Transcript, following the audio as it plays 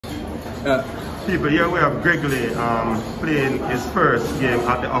People, here we have Greg Leigh playing his first game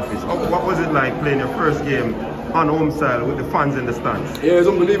at the office. What was it like playing your first game on home style with the fans in the stands? Yeah, it was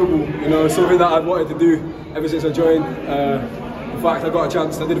unbelievable. You know, something that I've wanted to do ever since I joined. In fact, I got a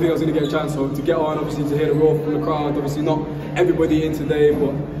chance. I didn't think I was going to get a chance to get on. Obviously, to hear the roar from the crowd. Obviously, not everybody in today,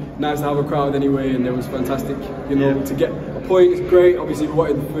 but nice to have a crowd anyway. And it was fantastic. You know, to get a point is great. Obviously, we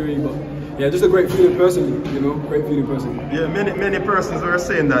wanted the 3, but yeah, just a great feeling personally. You know, great feeling personally. Yeah, many persons were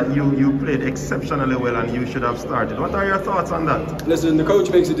saying that you played exceptionally well and you should have started. What are your thoughts on that? Listen, the coach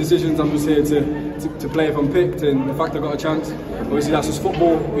makes the decisions. I'm just here to play if I'm picked, and the fact I got a chance. Obviously, that's just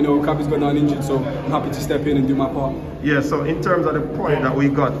football. You know, Cappy's gone down injured, so I'm happy to step in and do my part. Yeah. So in terms of the point that we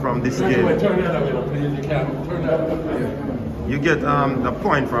got from this game, you get the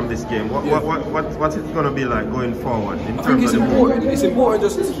point from this game. What's it going to be like going forward? I think it's important. It's important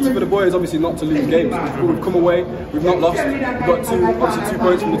just for the boys, obviously, not to lose games. We've come away, we've not lost. We've got obviously 2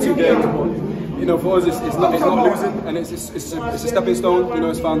 points from the 2 games. But, you know, for us, it's not losing, and it's a stepping stone. You know,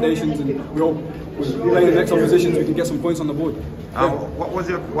 it's foundations, and we hope playing the next oppositions, we can get some points on the board.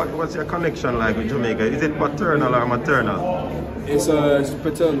 What's your connection like with Jamaica? Is it paternal or maternal? It's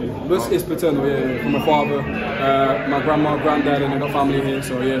paternal. It's paternal, yeah. From my father, my grandma, granddad, and I got family here,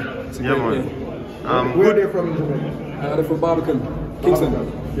 so yeah. It's a great, where are they from in Jamaica? They're from Barbican, Kingston.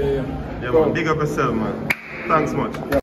 Yeah. Yeah, man. Big up yourself, man. Thanks much.